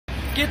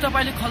के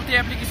तपाईले खल्ती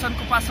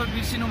एप्लिकेसनको पासवर्ड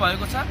बिर्सिनु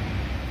भएको छ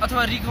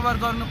अथवा रिकभर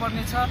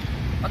गर्नुपर्ने छ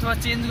अथवा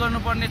चेन्ज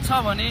गर्नुपर्ने छ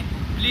भने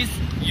प्लिज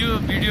यो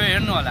भिडियो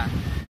हेर्नु होला।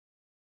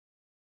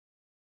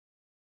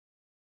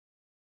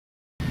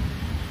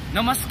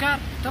 नमस्कार,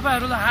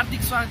 तपाईहरुलाई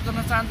हार्दिक स्वागत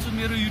गर्न चाहन्छु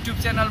मेरो युट्युब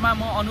च्यानलमा।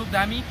 म अनुप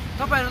धामी।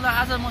 तपाईहरुलाई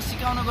आज म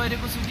सिकाउन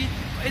गइरहेको छु कि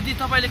यदि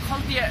तपाईले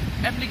खल्ती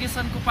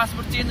एप्लिकेसनको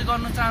पासवर्ड चेन्ज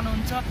गर्न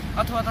चाहनुहुन्छ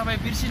अथवा तपाई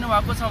बिर्सिनु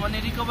भएको छ भने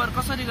रिकभर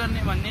कसरी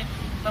गर्ने भन्ने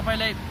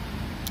तपाईलाई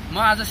म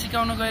आज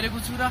सिकाउन गइरहेको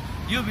छु र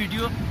यो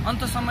भिडियो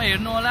अन्तसम्म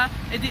हेर्नु होला।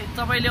 यदि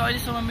तपाईले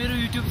अहिलेसम्म मेरो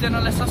युट्युब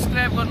च्यानललाई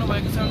सब्स्क्राइब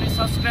गर्नुभएको छ भने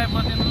सब्स्क्राइब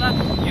गरिदिनु होला,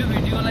 यो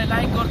भिडियोलाई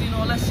लाइक गरिदिनु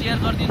होला, शेयर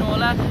गरिदिनु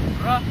होला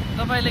र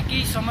तपाईले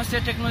केही समस्या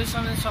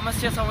टेक्नोलोजी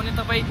समस्या छ भने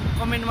तपाई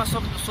कमेन्टमा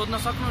सोध्न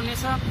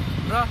सक्नुहुनेछ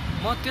र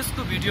म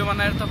त्यसको भिडियो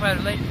बनाएर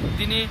तपाईहरुलाई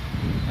दिने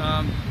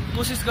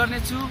कोसिस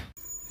गर्नेछु।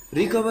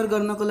 रिकभर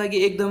गर्नको लागि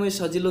एकदमै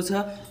सजिलो छ।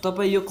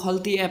 तपाई यो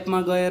खल्ती एपमा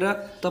गएर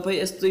तपाई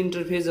यस्तो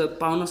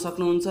इन्टरफेस पाउन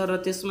सक्नुहुन्छ र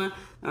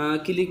त्यसमा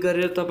क्लिक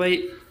गरेर तपाई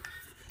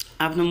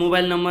आफ्नो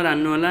मोबाइल नम्बर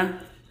हान्नु होला।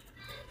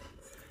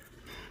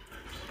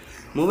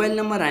 मोबाइल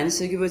नम्बर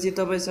हानिसकेपछि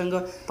तपाईसँग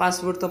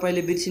पासवर्ड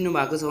तपाईले बिर्सिनु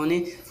भएको छ भने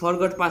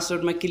फरगट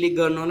पासवर्डमा क्लिक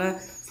गर्नु होला।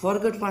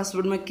 फरगट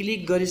पासवर्डमा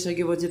क्लिक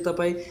गरिसकेपछि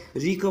तपाई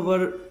रिकभर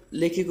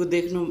लेखेको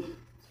देख्नु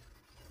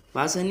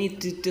भएको छ नि,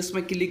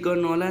 त्यसमा क्लिक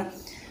गर्नु होला।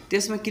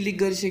 त्यसमा क्लिक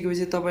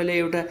गरिसकेपछि तपाईलाई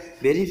एउटा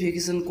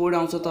भेरिफिकेसन कोड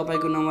आउँछ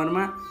तपाईको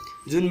नम्बरमा,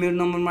 जुन मेरो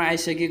नम्बरमा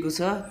आइसकेको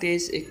छ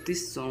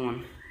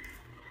 233154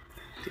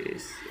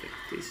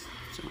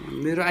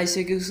 मेरो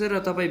आइसकेको छ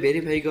र तपाई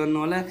भेरिफाई गर्नु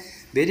होला।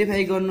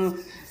 भेरिफाई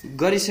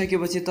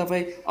गरिसकेपछि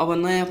तपाई अब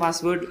नयाँ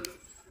पासवर्ड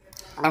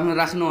आफ्नो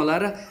राख्नु होला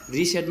र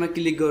रिसेटमा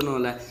क्लिक गर्नु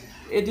होला।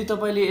 यदि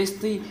तपाईले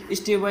यस्तै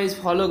स्टेप वाइज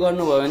फलो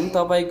गर्नुभयो भने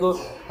तपाईको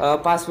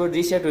पासवर्ड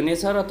रिसेट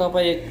हुनेछ र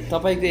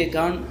तपाईको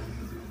एकाउन्ट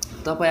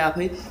तपाई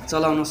आफै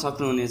चलाउन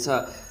सक्नुहुनेछ।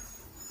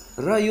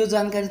 र यो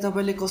जानकारी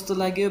तपाईले कस्तो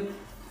लाग्यो,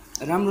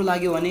 राम्रो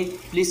लाग्यो भने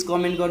प्लिज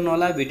कमेन्ट गर्नु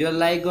होला, भिडियो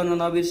लाइक गर्न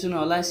नबिर्सिनु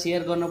होला,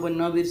 शेयर गर्न पनि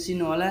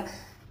नबिर्सिनु होला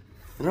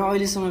र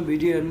अहिलेसम्म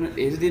भिडियो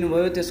हेरिदिनु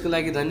भयो त्यसको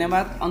लागि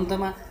धन्यवाद।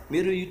 अन्तमा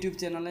मेरो युट्युब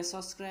च्यानललाई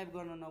सब्स्क्राइब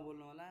गर्न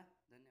नभुल्नु होला।